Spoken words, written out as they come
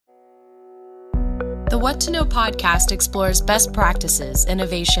What to Know podcast explores best practices,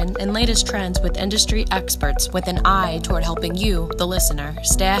 innovation, and latest trends with industry experts with an eye toward helping you, the listener,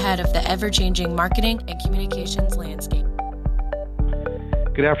 stay ahead of the ever-changing marketing and communications landscape.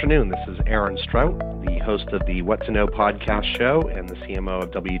 Good afternoon. This is Aaron Strout, the host of the What to Know podcast show and the CMO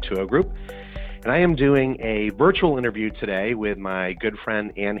of W2O Group. And I am doing a virtual interview today with my good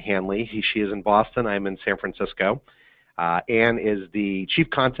friend Ann Handley. She is in Boston. I'm in San Francisco. Ann is the Chief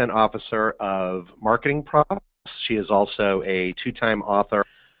Content Officer of Marketing Profs. She is also a two-time author.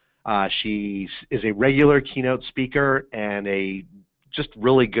 She is a regular keynote speaker and a just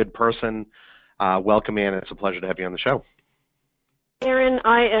really good person. Welcome, Ann. It's a pleasure to have you on the show. Aaron,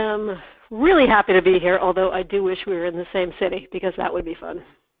 I am really happy to be here, although I do wish we were in the same city because that would be fun.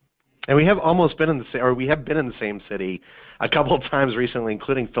 And we have almost been in the same city a couple of times recently,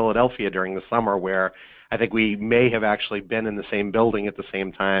 including Philadelphia during the summer, where I think we may have actually been in the same building at the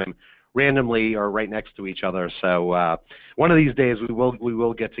same time, randomly or right next to each other. So one of these days we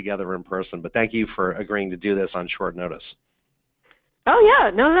will get together in person. But thank you for agreeing to do this on short notice. Oh yeah,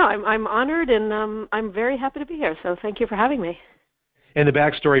 no, I'm honored and I'm very happy to be here. So thank you for having me. And the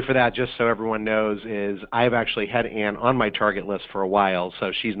backstory for that, just so everyone knows, is I've actually had Ann on my target list for a while,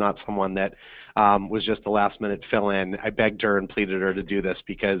 so she's not someone that was just a last-minute fill-in. I begged her and pleaded her to do this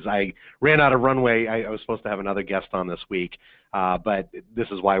because I ran out of runway. I was supposed to have another guest on this week, but this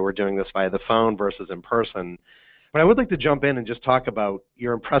is why we're doing this via the phone versus in person. But I would like to jump in and just talk about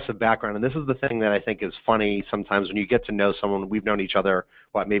your impressive background, and this is the thing that I think is funny sometimes when you get to know someone. We've known each other,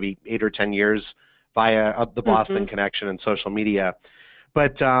 maybe 8 or 10 years via the Boston connection and social media.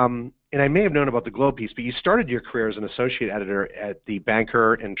 But, and I may have known about the Globe piece, but you started your career as an associate editor at the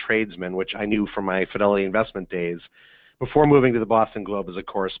Banker and Tradesman, which I knew from my Fidelity Investment days, before moving to the Boston Globe as a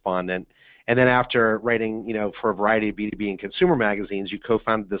correspondent. And then after writing, for a variety of B2B and consumer magazines, you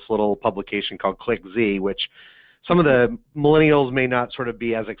co-founded this little publication called ClickZ, which some of the millennials may not sort of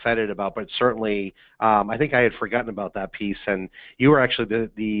be as excited about, but certainly I think I had forgotten about that piece. And you were actually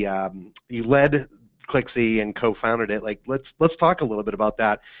you led ClickZ and co-founded it. Let's talk a little bit about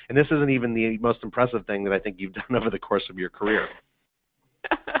that. And this isn't even the most impressive thing that I think you've done over the course of your career.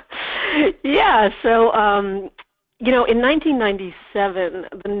 Yeah. So, in 1997,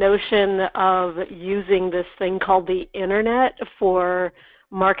 the notion of using this thing called the internet for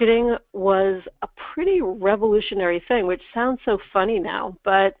marketing was a pretty revolutionary thing, which sounds so funny now,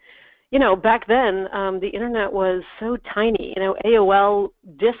 but back then, the internet was so tiny. AOL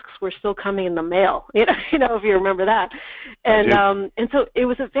discs were still coming in the mail. If you remember that, and so it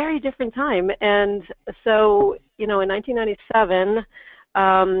was a very different time. And so, in 1997,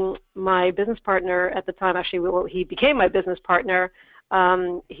 my business partner at the time, he became my business partner.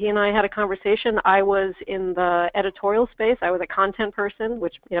 He and I had a conversation. I was in the editorial space. I was a content person,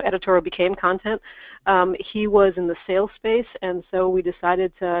 which editorial became content. He was in the sales space, and so we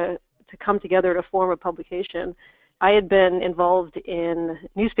decided to come together to form a publication. I had been involved in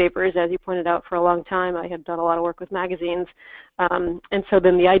newspapers, as you pointed out, for a long time. I had done a lot of work with magazines. And so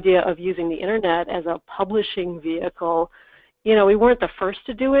then the idea of using the internet as a publishing vehicle, we weren't the first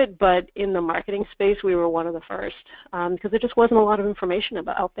to do it, but in the marketing space, we were one of the first because there just wasn't a lot of information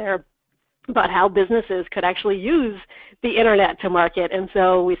out there about how businesses could actually use the internet to market. And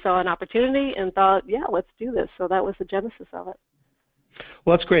so we saw an opportunity and thought, yeah, let's do this. So that was the genesis of it.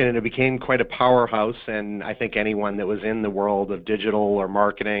 Well, that's great, and it became quite a powerhouse, and I think anyone that was in the world of digital or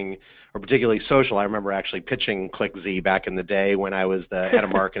marketing, or particularly social, I remember actually pitching ClickZ back in the day when I was the head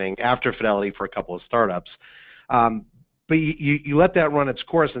of marketing after Fidelity for a couple of startups. But you let that run its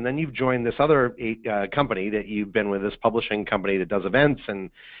course, and then you've joined this other company that you've been with, this publishing company that does events and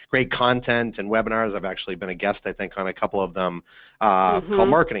great content and webinars. I've actually been a guest, I think, on a couple of them called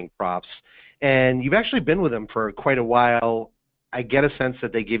Marketing Profs, and you've actually been with them for quite a while. I get a sense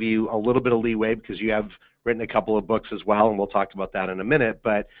that they give you a little bit of leeway because you have written a couple of books as well, and we'll talk about that in a minute.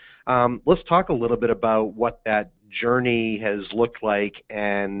 But let's talk a little bit about what that journey has looked like.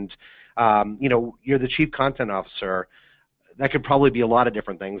 And, you're the Chief Content Officer. That could probably be a lot of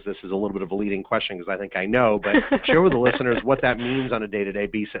different things. This is a little bit of a leading question because I think I know, but share with the listeners what that means on a day-to-day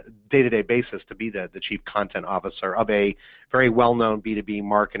basis to be the Chief Content Officer of a very well-known B2B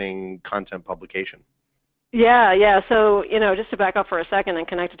marketing content publication. Yeah. So, just to back up for a second and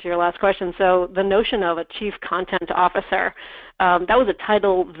connect it to your last question. So the notion of a chief content officer, that was a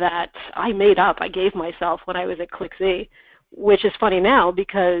title that I made up. I gave myself when I was at ClickZ, which is funny now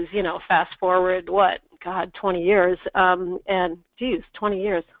because, fast forward, 20 years. And geez, 20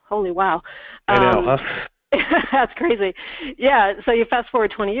 years. Holy wow. I know, huh? That's crazy. Yeah, so you fast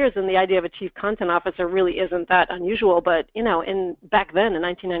forward 20 years and the idea of a chief content officer really isn't that unusual, but back then in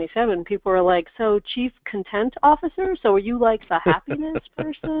 1997, people were like, so chief content officer? So are you like the happiness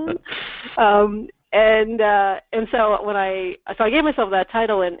person? And so I gave myself that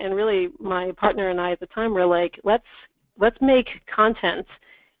title, and really my partner and I at the time were like, let's make content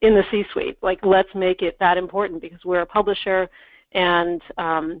in the C-suite. Like, let's make it that important because we're a publisher, and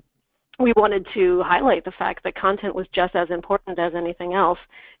we wanted to highlight the fact that content was just as important as anything else.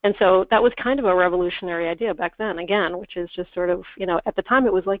 And so that was kind of a revolutionary idea back then, again, which is just sort of, at the time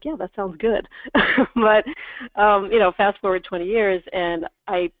it was like, yeah, that sounds good. But, fast forward 20 years, and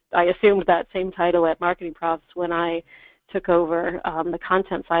I assumed that same title at Marketing Profs when I took over the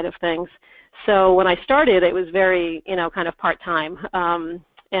content side of things. So when I started, it was very, kind of part-time.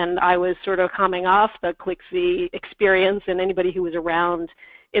 And I was sort of coming off the ClickV experience, and anybody who was around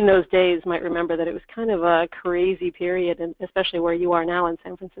in those days might remember that it was kind of a crazy period, and especially where you are now in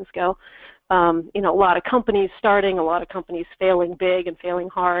San Francisco. A lot of companies starting, a lot of companies failing big and failing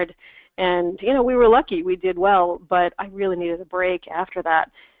hard. And, we were lucky, we did well, but I really needed a break after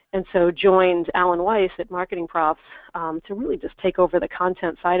that. And so joined Alan Weiss at Marketing Profs to really just take over the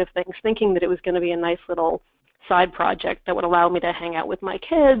content side of things, thinking that it was going to be a nice little side project that would allow me to hang out with my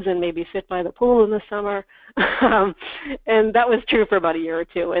kids and maybe sit by the pool in the summer. And that was true for about a year or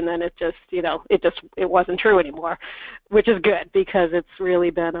two, and then it wasn't true anymore, which is good because it's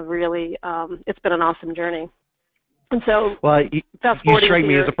really been it's been an awesome journey. And so, well, you strike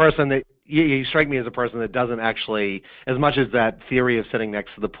me as a person that doesn't actually, as much as that theory of sitting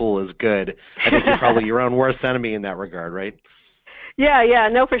next to the pool is good, I think you're probably your own worst enemy in that regard, right? Yeah,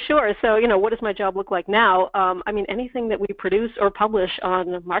 no, for sure. So, what does my job look like now? Anything that we produce or publish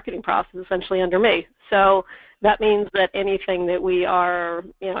on Marketing Profs is essentially under me. So that means that anything that we are,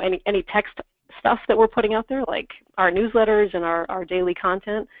 any text stuff that we're putting out there, like our newsletters and our daily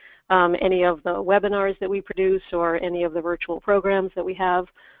content, any of the webinars that we produce or any of the virtual programs that we have,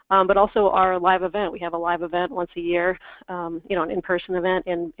 but also our live event. We have a live event once a year, an in-person event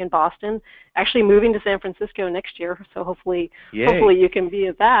in Boston. Actually moving to San Francisco next year, so hopefully you can be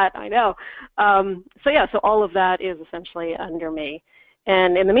at that. I know. So all of that is essentially under me.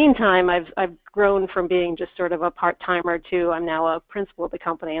 And in the meantime, I've grown from being just sort of a part-timer to I'm now a principal of the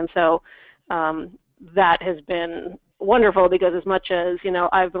company, and so that has been wonderful because as much as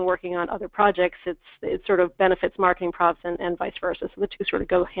I've been working on other projects, it sort of benefits Marketing Profs and vice versa. So the two sort of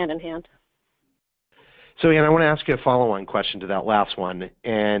go hand in hand. So Ann, I want to ask you a follow-on question to that last one.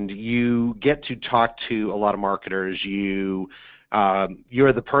 And you get to talk to a lot of marketers. You're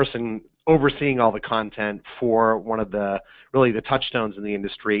the person overseeing all the content for one of the touchstones in the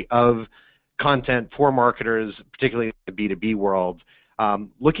industry of content for marketers, particularly in the B2B world.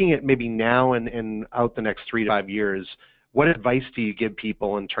 Looking at maybe now and out the next 3 to 5 years, what advice do you give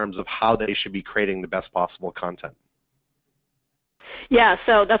people in terms of how they should be creating the best possible content? Yeah,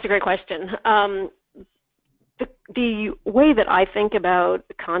 so that's a great question. The way that I think about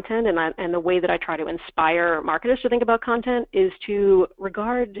content and the way that I try to inspire marketers to think about content is to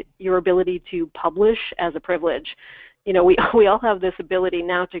regard your ability to publish as a privilege. We all have this ability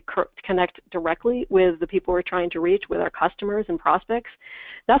now to connect directly with the people we're trying to reach, with our customers and prospects.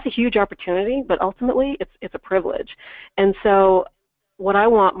 That's a huge opportunity, but ultimately it's a privilege. And so what I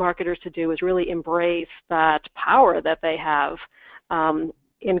want marketers to do is really embrace that power that they have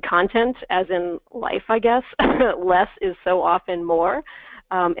in content, as in life, I guess. Less is so often more.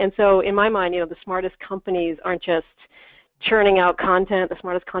 And so in my mind, the smartest companies aren't just churning out content. The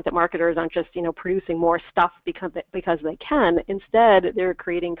smartest content marketers aren't just producing more stuff because they can. Instead, they're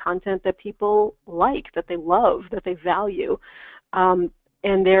creating content that people like, that they love, that they value, and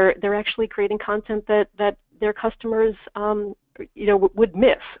they're actually creating content that their customers would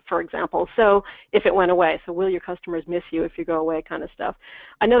miss, for example. So if it went away, so will your customers miss you if you go away, kind of stuff.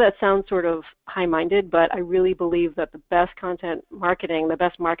 I know that sounds sort of high-minded, but I really believe that the best content marketing, the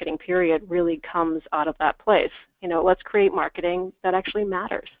best marketing period, really comes out of that place. Let's create marketing that actually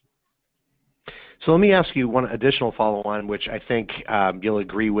matters. So let me ask you one additional follow-on, which I think you'll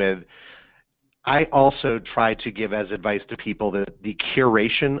agree with. I also try to give as advice to people that the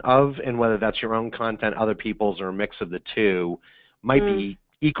curation of, and whether that's your own content, other people's, or a mix of the two, might be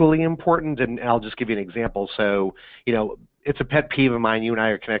equally important. And I'll just give you an example. So, it's a pet peeve of mine. You and I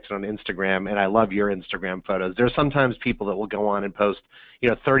are connected on Instagram, and I love your Instagram photos. There's sometimes people that will go on and post,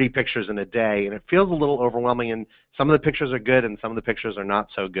 30 pictures in a day, and it feels a little overwhelming. And some of the pictures are good, and some of the pictures are not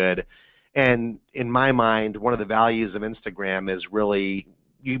so good. And in my mind, one of the values of Instagram is really,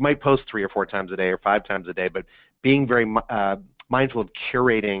 you might post 3 or 4 times a day or 5 times a day, but being very mindful of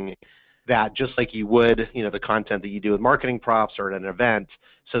curating that just like you would, the content that you do with marketing profs or at an event,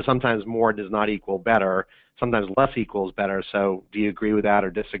 so sometimes more does not equal better. Sometimes less equals better. So do you agree with that or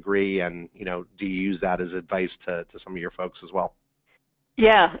disagree? And, do you use that as advice to some of your folks as well?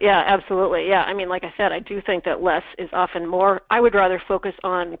 Yeah, absolutely. Yeah, I mean, like I said, I do think that less is often more. I would rather focus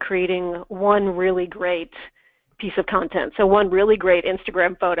on creating one really great piece of content. So one really great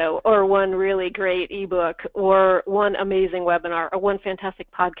Instagram photo or one really great ebook or one amazing webinar or one fantastic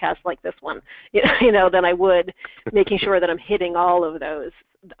podcast like this one, than I would making sure that I'm hitting all of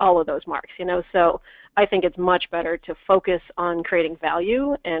those marks, So I think it's much better to focus on creating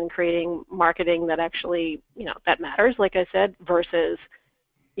value and creating marketing that actually, that matters, like I said, versus,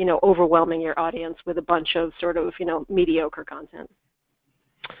 overwhelming your audience with a bunch of sort of, mediocre content.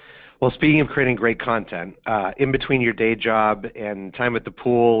 Well, speaking of creating great content, in between your day job and time at the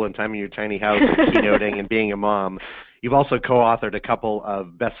pool and time in your tiny house and keynoting and being a mom, you've also co-authored a couple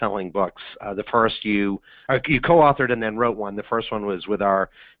of best-selling books. The first you co-authored and then wrote one. The first one was with our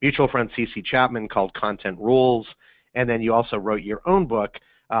mutual friend CC Chapman called Content Rules, and then you also wrote your own book,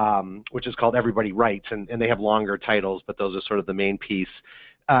 which is called Everybody Writes, and they have longer titles, but those are sort of the main piece.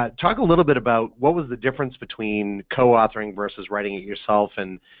 Talk a little bit about what was the difference between co-authoring versus writing it yourself,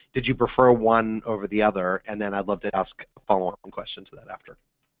 and did you prefer one over the other? And then I'd love to ask a follow-on question to that after.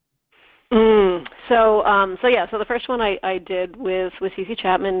 So the first one I did with CC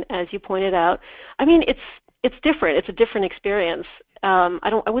Chapman, as you pointed out. I mean, it's different. It's a different experience.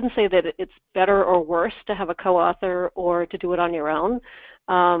 I wouldn't say that it's better or worse to have a co-author or to do it on your own.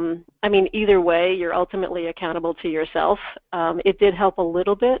 I mean, either way, you're ultimately accountable to yourself. It did help a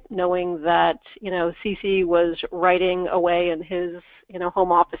little bit knowing that, CC was writing away in his,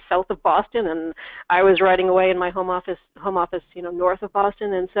 home office south of Boston, and I was writing away in my home office, north of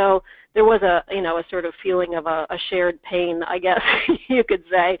Boston. And so there was a sort of feeling of a shared pain, I guess you could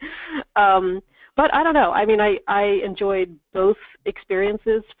say. But I don't know. I mean, I enjoyed both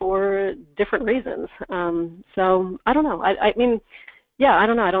experiences for different reasons. So I don't know. I mean, yeah, I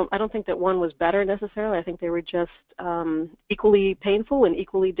don't know. I don't think that one was better necessarily. I think they were just equally painful and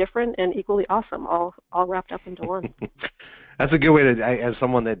equally different and equally awesome, all wrapped up into one. That's a good way to, as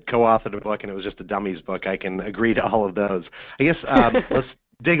someone that co-authored a book and it was just a dummies book, I can agree to all of those. I guess let's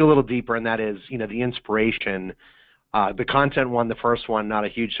dig a little deeper, and that is, the inspiration. The content one, the first one, not a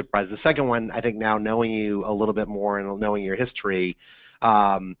huge surprise. The second one, I think now knowing you a little bit more and knowing your history,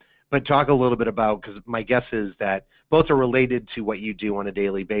 but talk a little bit about, because my guess is that both are related to what you do on a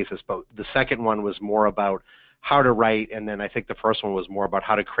daily basis, but the second one was more about how to write, and then I think the first one was more about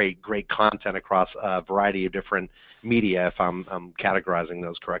how to create great content across a variety of different media, if I'm categorizing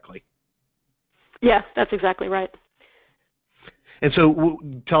those correctly. Yeah, that's exactly right. And so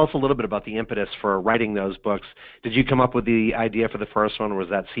tell us a little bit about the impetus for writing those books. Did you come up with the idea for the first one, or was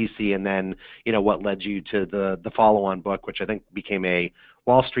that CC? And then, what led you to the follow-on book, which I think became a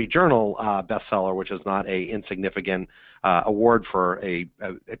Wall Street Journal bestseller, which is not a insignificant award for a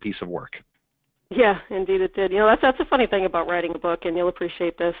piece of work. Yeah, indeed it did. That's a funny thing about writing a book, and you'll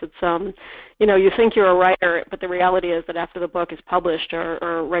appreciate this. It's you think you're a writer, but the reality is that after the book is published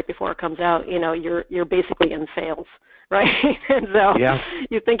or right before it comes out, you're basically in sales, right? And so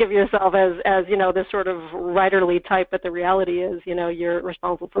you think of yourself as this sort of writerly type, but the reality is, you're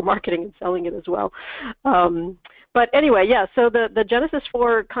responsible for marketing and selling it as well. But anyway, yeah, so the genesis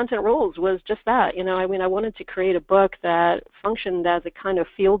for Content Rules was just that. I wanted to create a book that functioned as a kind of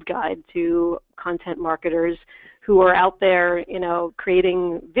field guide to content marketers who are out there,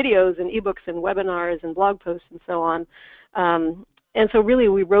 creating videos and ebooks and webinars and blog posts and so on. And so really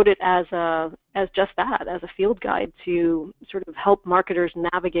we wrote it as just that, as a field guide to sort of help marketers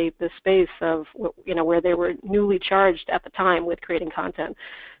navigate this space of, where they were newly charged at the time with creating content.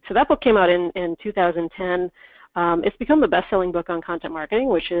 So that book came out in 2010. It's become the best-selling book on content marketing,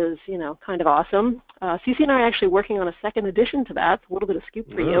 which is, kind of awesome. CC and I are actually working on a second edition to that. A little bit of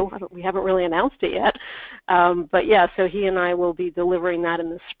scoop for you. We haven't really announced it yet. But yeah, so he and I will be delivering that in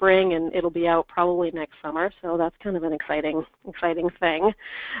the spring, and it'll be out probably next summer. So that's kind of an exciting thing.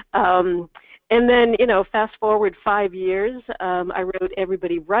 And then, fast forward 5 years, I wrote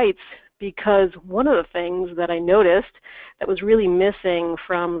Everybody Writes, because one of the things that I noticed that was really missing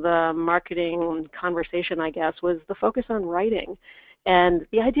from the marketing conversation, I guess, was the focus on writing. And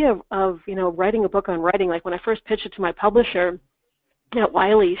the idea of writing a book on writing, like when I first pitched it to my publisher,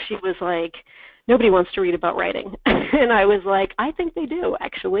 Wiley, she was like, nobody wants to read about writing. And I was like, I think they do,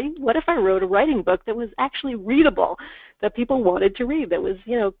 actually. What if I wrote a writing book that was actually readable, that people wanted to read, that was,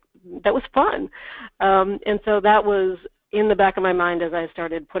 that was fun? And so that was in the back of my mind as I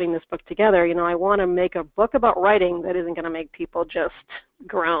started putting this book together, I want to make a book about writing that isn't going to make people just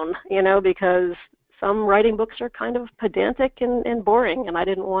groan, because some writing books are kind of pedantic and boring, and I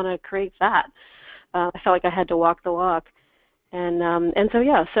didn't want to create that. I felt like I had to walk the walk.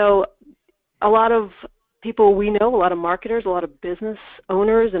 So a lot of people we know, a lot of marketers, a lot of business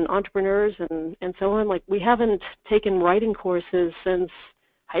owners and entrepreneurs and so on, like we haven't taken writing courses since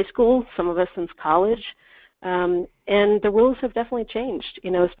high school, some of us since college. And the rules have definitely changed,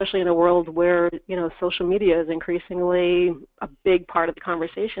 especially in a world where, social media is increasingly a big part of the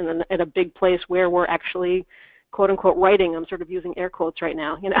conversation and a big place where we're actually, quote unquote, writing. I'm sort of using air quotes right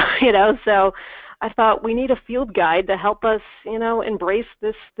now, so I thought we need a field guide to help us, embrace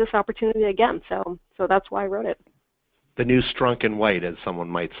this opportunity again. So that's why I wrote it. The new Strunk and White, as someone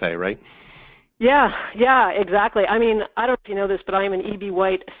might say, right? Yeah, exactly. I mean, I don't know if you know this, but I am an E.B.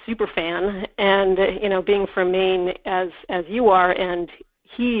 White super fan, and being from Maine as you are, and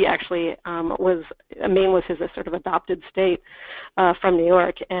he actually Maine was his sort of adopted state from New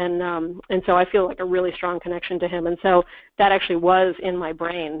York, and so I feel like a really strong connection to him, and so that actually was in my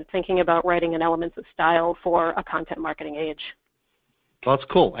brain, thinking about writing in elements of style for a content marketing age. Well, that's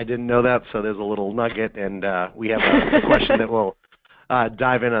cool. I didn't know that, so there's a little nugget, and we have a question that will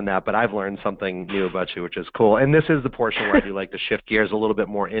dive in on that, but I've learned something new about you, which is cool. And this is the portion where I do like to shift gears a little bit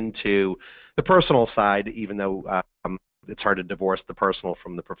more into the personal side, even though it's hard to divorce the personal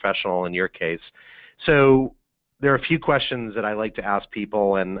from the professional in your case. So there are a few questions that I like to ask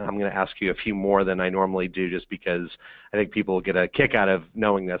people, and I'm going to ask you a few more than I normally do just because I think people will get a kick out of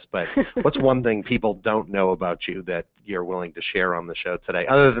knowing this. But what's one thing people don't know about you that you're willing to share on the show today,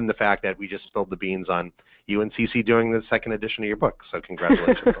 other than the fact that we just spilled the beans on you and Cece doing the second edition of your book? So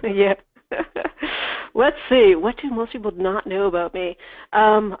congratulations. Yeah. Let's see. What do most people not know about me?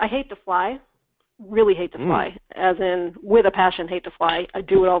 I hate to fly. Really hate to fly, as in with a passion, hate to fly. I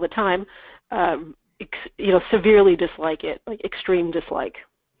do it all the time. Severely dislike it, like extreme dislike.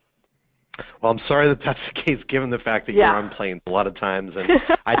 Well, I'm sorry that that's the case, given the fact that you're on planes a lot of times,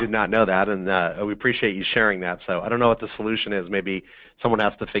 and I did not know that, and we appreciate you sharing that. So I don't know what the solution is. Maybe someone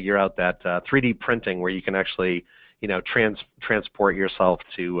has to figure out that 3D printing where you can actually, transport yourself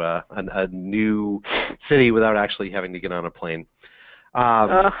to a new city without actually having to get on a plane.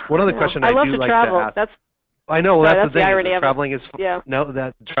 One other question I do like travel. to ask. That's I know, that's the thing. Irony of traveling is fun. Yeah. No,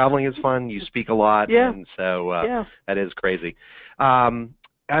 that traveling is fun. You speak a lot, and so that is crazy.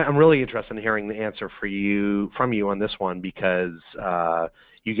 I'm really interested in hearing the answer from you on this one because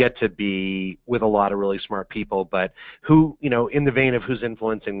you get to be with a lot of really smart people, but who, in the vein of who's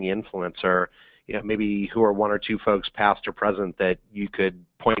influencing the influencer, maybe who are one or two folks, past or present, that you could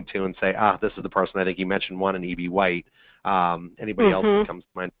point to and say, this is the person. I think you mentioned one in E.B. White. Anybody else that comes to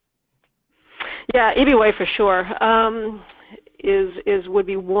mind? Yeah, E.B. White for sure would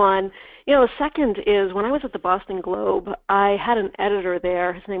be one. The second is when I was at the Boston Globe, I had an editor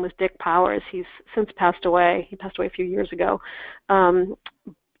there. His name was Dick Powers. He's since passed away. He passed away a few years ago.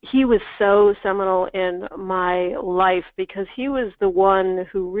 He was so seminal in my life because he was the one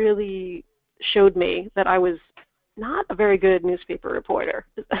who really showed me that I was not a very good newspaper reporter.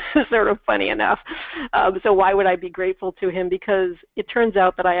 Sort of funny enough. So why would I be grateful to him? Because it turns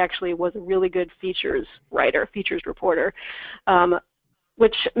out that I actually was a really good features writer, features reporter,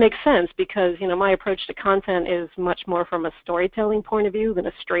 which makes sense because, my approach to content is much more from a storytelling point of view than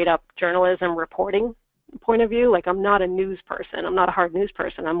a straight up journalism reporting point of view. Like I'm not a news person. I'm not a hard news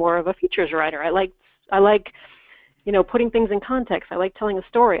person. I'm more of a features writer. I like putting things in context. I like telling a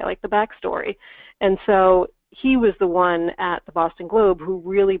story. I like the backstory. And so he was the one at the Boston Globe who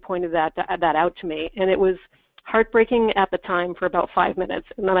really pointed that out to me. And it was heartbreaking at the time for about 5 minutes.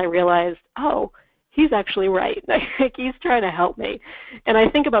 And then I realized, he's actually right. Like he's trying to help me. And I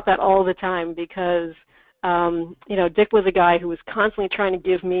think about that all the time because, Dick was a guy who was constantly trying to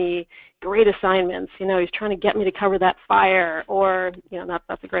give me great assignments. He's trying to get me to cover that fire or, not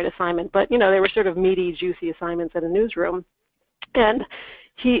that's a great assignment, but, they were sort of meaty, juicy assignments in a newsroom. And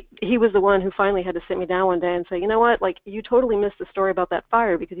he was the one who finally had to sit me down one day and say, you know what, like you totally missed the story about that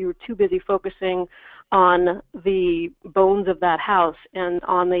fire because you were too busy focusing on the bones of that house and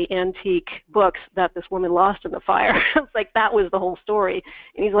on the antique books that this woman lost in the fire. It's like that was the whole story.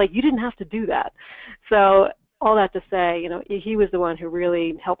 And he's like, you didn't have to do that. So all that to say, he was the one who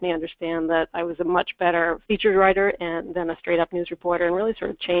really helped me understand that I was a much better featured writer and then a straight up news reporter and really sort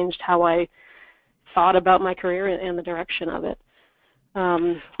of changed how I thought about my career and the direction of it.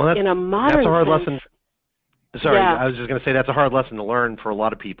 Well, in a modern that's a hard sense, lesson. Sorry, Yeah. I was just going to say that's a hard lesson to learn for a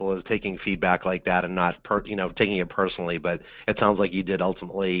lot of people, is taking feedback like that and not, taking it personally. But it sounds like you did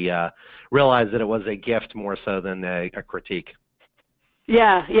ultimately realize that it was a gift more so than a critique.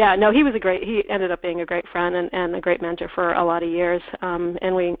 Yeah. No, he ended up being a great friend and a great mentor for a lot of years.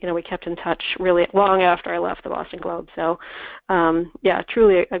 And we kept in touch really long after I left the Boston Globe. So, yeah,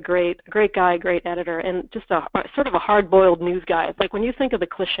 truly a great guy, great editor, and just a sort of a hard-boiled news guy. It's like when you think of the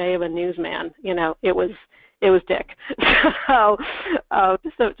cliche of a newsman, it was Dick. So,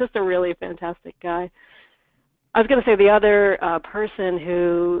 just a really fantastic guy. I was going to say the other person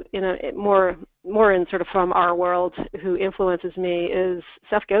who, more in sort of from our world, who influences me is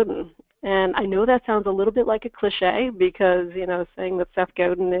Seth Godin. And I know that sounds a little bit like a cliche because, saying that Seth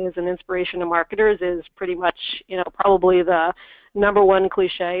Godin is an inspiration to marketers is pretty much, probably the number one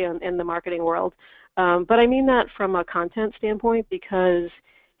cliche in the marketing world. But I mean that from a content standpoint because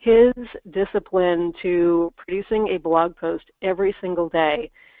his discipline to producing a blog post every single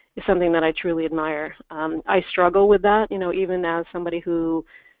day is something that I truly admire. I struggle with that, even as somebody who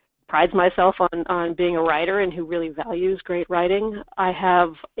prides myself on being a writer and who really values great writing. I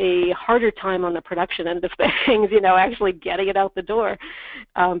have a harder time on the production end of things, actually getting it out the door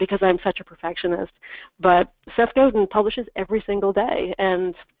because I'm such a perfectionist. But Seth Godin publishes every single day,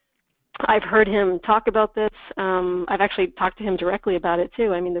 and I've heard him talk about this. I've actually talked to him directly about it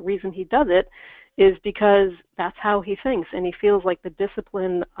too. I mean, the reason he does it is because that's how he thinks, and he feels like the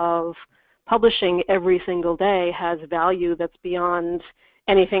discipline of publishing every single day has value that's beyond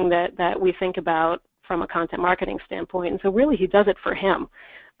anything that we think about from a content marketing standpoint. And so really he does it for him.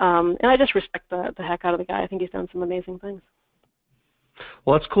 And I just respect the heck out of the guy. I think he's done some amazing things.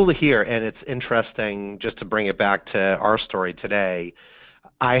 Well, it's cool to hear, and it's interesting, just to bring it back to our story today.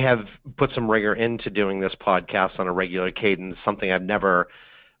 I have put some rigor into doing this podcast on a regular cadence, something I've never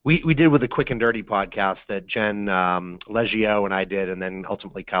we did with the Quick and Dirty podcast that Jen Leggio and I did, and then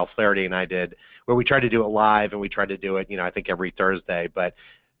ultimately Kyle Flaherty and I did, where we tried to do it live, and we tried to do it, I think every Thursday. But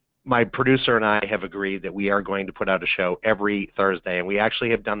my producer and I have agreed that we are going to put out a show every Thursday, and we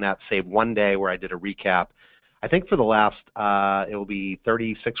actually have done that, save one day where I did a recap. I think for the last, it will be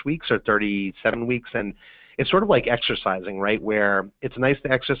 36 weeks or 37 weeks, and it's sort of like exercising, right, where it's nice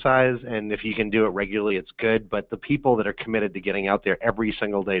to exercise, and if you can do it regularly, it's good, but the people that are committed to getting out there every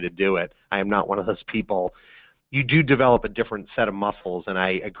single day to do it, I am not one of those people. You do develop a different set of muscles, and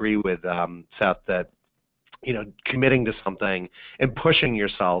I agree with Seth that, committing to something and pushing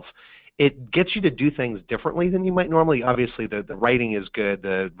yourself, it gets you to do things differently than you might normally. Obviously, the writing is good,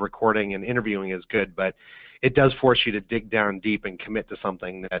 the recording and interviewing is good, but it does force you to dig down deep and commit to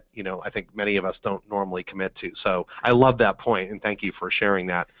something that, I think many of us don't normally commit to. So I love that point, and thank you for sharing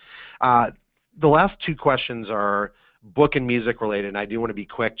that. The last two questions are book and music related, and I do want to be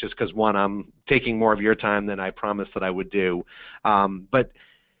quick just because, one, I'm taking more of your time than I promised that I would do. But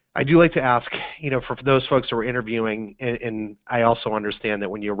I do like to ask, for those folks who are interviewing, and I also understand that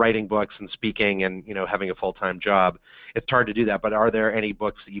when you're writing books and speaking and, having a full-time job, it's hard to do that. But are there any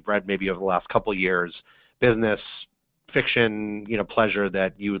books that you've read maybe over the last couple of years, business, fiction, pleasure,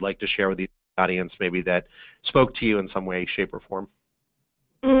 that you would like to share with the audience, maybe that spoke to you in some way, shape, or form?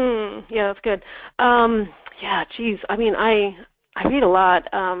 Yeah, that's good. Yeah, geez. I mean, I read a lot.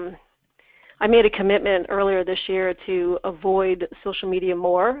 I made a commitment earlier this year to avoid social media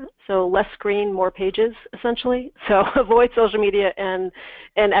more, so less screen, more pages, essentially. So avoid social media and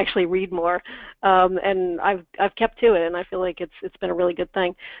actually read more. And I've kept to it, and I feel like it's been a really good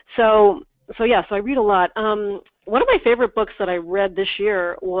thing. So I read a lot. One of my favorite books that I read this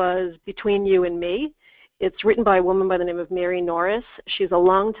year was Between You and Me. It's written by a woman by the name of Mary Norris. She's a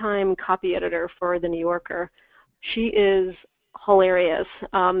longtime copy editor for The New Yorker. She is hilarious.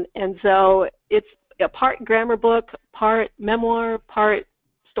 And so it's a part grammar book, part memoir, part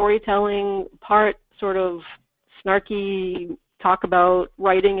storytelling, part sort of snarky talk about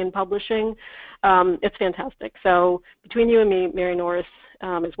writing and publishing. It's fantastic. So Between You and Me, Mary Norris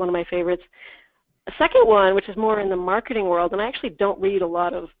is one of my favorites. A second one, which is more in the marketing world, and I actually don't read a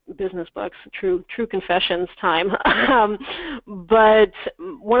lot of business books, true confessions time, but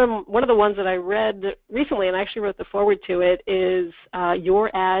one of the ones that I read recently, and I actually wrote the foreword to it, is Your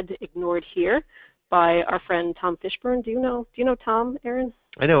Ad Ignored Here by our friend Tom Fishburne. Do you know Tom, Aaron?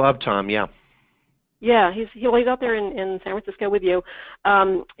 I know of Tom, yeah. Yeah, he's out there in San Francisco with you.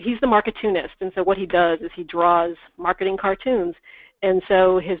 He's the marketunist, and so what he does is he draws marketing cartoons. And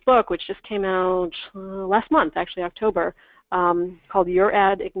so his book, which just came out last month, actually October, called Your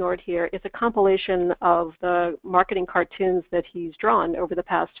Ad Ignored Here, is a compilation of the marketing cartoons that he's drawn over the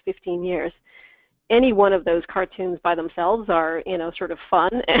past 15 years. any one of those cartoons by themselves are, sort of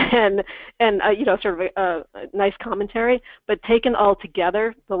fun and sort of a nice commentary. But taken all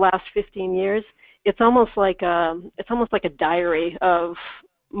together, the last 15 years, it's almost like a diary of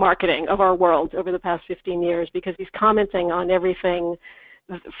marketing of our world over the past 15 years, because he's commenting on everything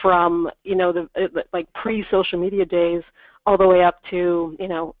from like pre-social media days all the way up to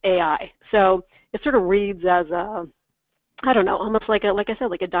AI. So it sort of reads as almost like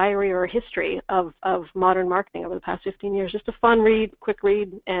a diary or a history of modern marketing over the past 15 years. Just a fun read, quick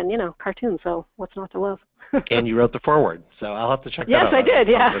read, and cartoons. So what's not to love? And you wrote the foreword, so I'll have to check that out. out. Yes, I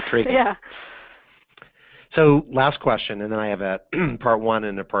did. Yeah. Yeah. So last question, and then I have a part one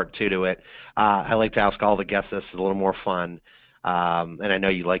and a part two to it. I like to ask all the guests this. It's a little more fun. And I know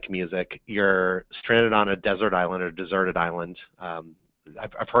you like music. You're stranded on a desert island or deserted island.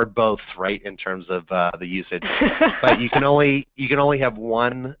 I've heard both, right, in terms of the usage. But you can only have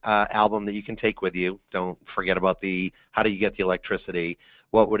one album that you can take with you. Don't forget about how do you get the electricity?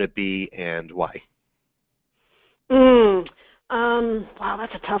 What would it be and why? Wow,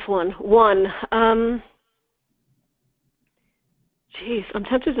 that's a tough one. Geez, I'm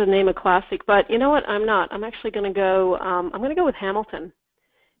tempted to name a classic, but you know what? I'm not. I'm actually going to go. I'm going to go with Hamilton,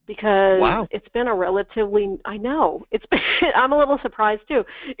 because It's been a relatively. I know it's been. I'm a little surprised too.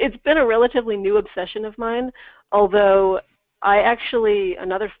 It's been a relatively new obsession of mine. Although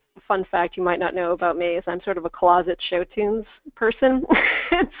another fun fact you might not know about me is I'm sort of a closet show tunes person.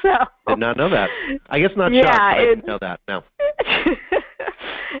 So did not know that. I guess not shocked. I didn't know that. No.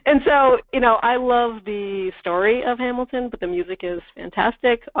 And so, I love the story of Hamilton, but the music is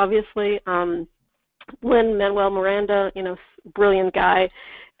fantastic, obviously. Lin-Manuel Miranda, brilliant guy,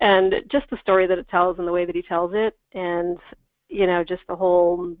 and just the story that it tells and the way that he tells it, and just the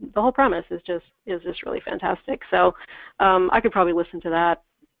whole premise is just really fantastic. So, I could probably listen to that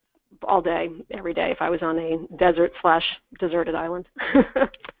all day, every day, if I was on a desert/deserted island.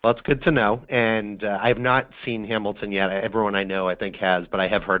 Well, it's good to know. And I have not seen Hamilton yet. Everyone I know, I think, has, but I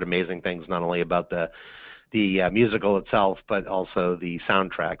have heard amazing things, not only about the musical itself, but also the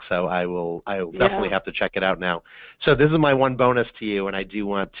soundtrack. So I will definitely have to check it out now. So this is my one bonus to you, and I do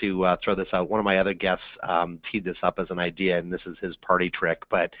want to throw this out. One of my other guests teed this up as an idea, and this is his party trick.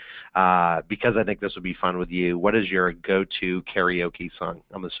 But because I think this would be fun with you, what is your go-to karaoke song?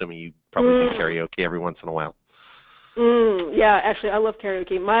 I'm assuming you probably do karaoke every once in a while. Yeah, actually, I love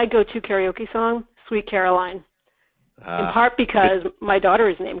karaoke. My go-to karaoke song, Sweet Caroline. In part because my daughter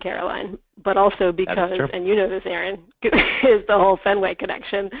is named Caroline, but also because, and you know this, Aaron, is the whole Fenway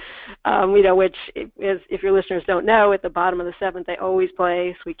connection, which is, if your listeners don't know, at the bottom of the seventh, they always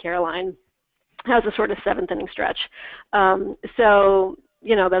play Sweet Caroline. Has a sort of seventh inning stretch. So,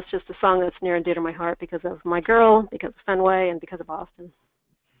 that's just a song that's near and dear to my heart because of my girl, because of Fenway, and because of Boston.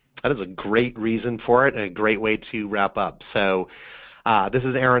 That is a great reason for it and a great way to wrap up. So this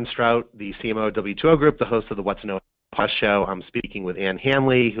is Aaron Strout, the CMO of W2O Group, the host of the What to Know show. I'm speaking with Ann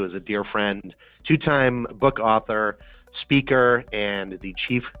Handley, who is a dear friend, two-time book author, speaker, and the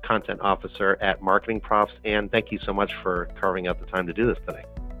Chief Content Officer at Marketing Profs. Ann, thank you so much for carving out the time to do this today.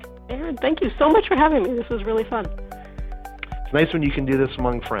 Aaron, thank you so much for having me. This was really fun. It's nice when you can do this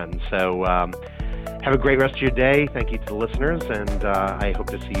among friends. So have a great rest of your day. Thank you to the listeners, and I hope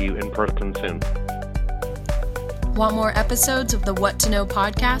to see you in person soon. Want more episodes of the What to Know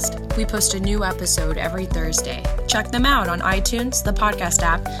podcast? We post a new episode every Thursday. Check them out on iTunes, the podcast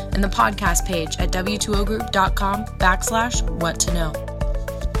app, and the podcast page at w2ogroup.com/what to know.